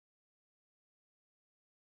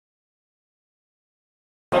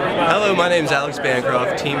Hello, my name is Alex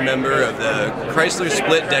Bancroft, team member of the Chrysler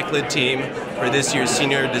Split Decklid team for this year's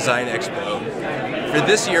Senior Design Expo. For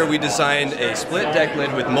this year, we designed a split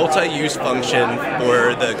decklid with multi-use function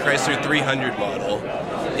for the Chrysler 300 model.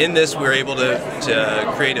 In this, we were able to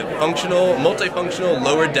create a multifunctional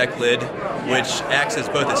lower decklid, which acts as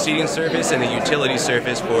both a seating surface and a utility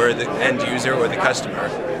surface for the end user or the customer.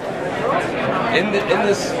 In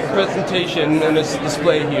this presentation, in this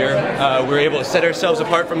display here, we're able to set ourselves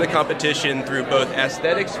apart from the competition through both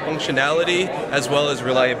aesthetics, functionality, as well as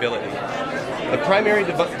reliability. The primary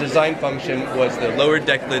design function was the lower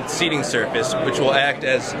decklid seating surface, which will act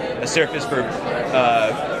as a surface for,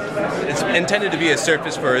 it's intended to be a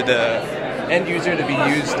surface for the end user to be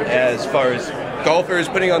used as far as golfers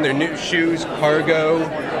putting on their new shoes, cargo,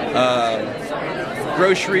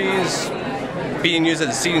 groceries, being used as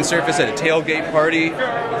a seating surface at a tailgate party.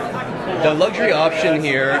 The luxury option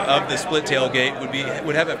here of the split tailgate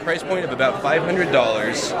would have a price point of about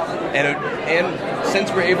 $500, and since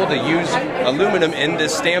we're able to use aluminum in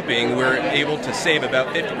this stamping, we're able to save about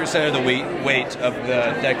 50% of the weight of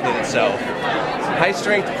the decklid itself.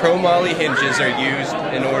 High-strength chromoly hinges are used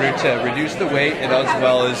in order to reduce the weight and as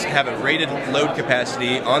well as have a rated load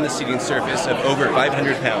capacity on the seating surface of over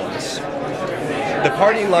 500 pounds. The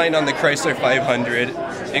parting line on the Chrysler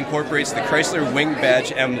 500 incorporates the Chrysler wing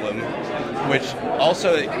badge emblem, which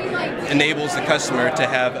also enables the customer to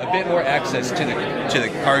have a bit more access to the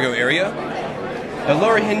cargo area. The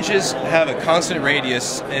lower hinges have a constant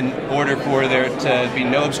radius in order for there to be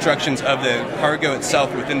no obstructions of the cargo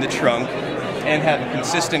itself within the trunk and have a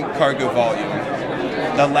consistent cargo volume.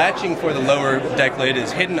 The latching for the lower decklid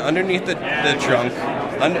is hidden underneath the trunk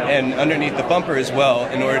and underneath the bumper as well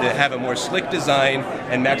in order to have a more slick design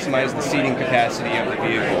and maximize the seating capacity of the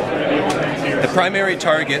vehicle. The primary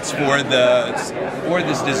targets for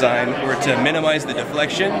this design were to minimize the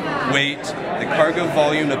deflection, weight, the cargo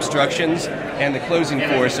volume obstructions, and the closing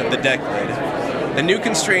force of the decklid. The new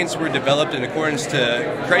constraints were developed in accordance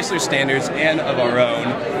to Chrysler standards and of our own,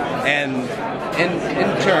 and in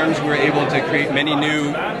terms, we're able to create many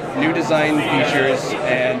new design features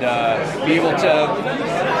and be able to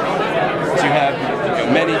have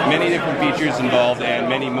many different features involved and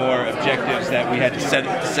many more objectives that we had to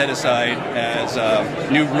set aside as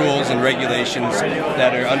new rules and regulations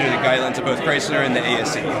that are under the guidelines of both Chrysler and the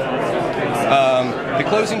ASE. The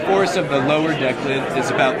closing force of the lower decklid is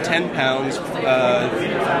about 10 pounds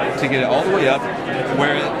to get it all the way up,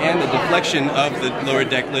 and the deflection of the lower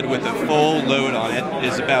decklid with a full load on it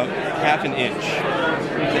is about ½ an inch.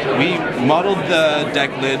 We modeled the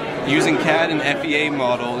decklid using CAD and FEA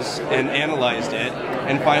models and analyzed it,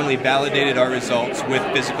 and finally validated our results with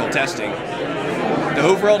physical testing. The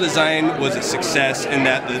overall design was a success in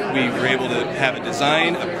that we were able to have a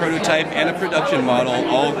design, a prototype, and a production model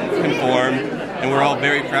all conform, and we're all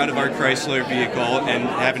very proud of our Chrysler vehicle and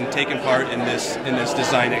having taken part in this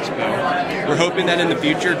design expo. We're hoping that in the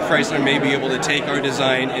future Chrysler may be able to take our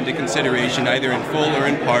design into consideration either in full or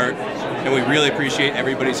in part, and we really appreciate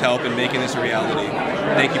everybody's help in making this a reality.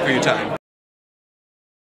 Thank you for your time.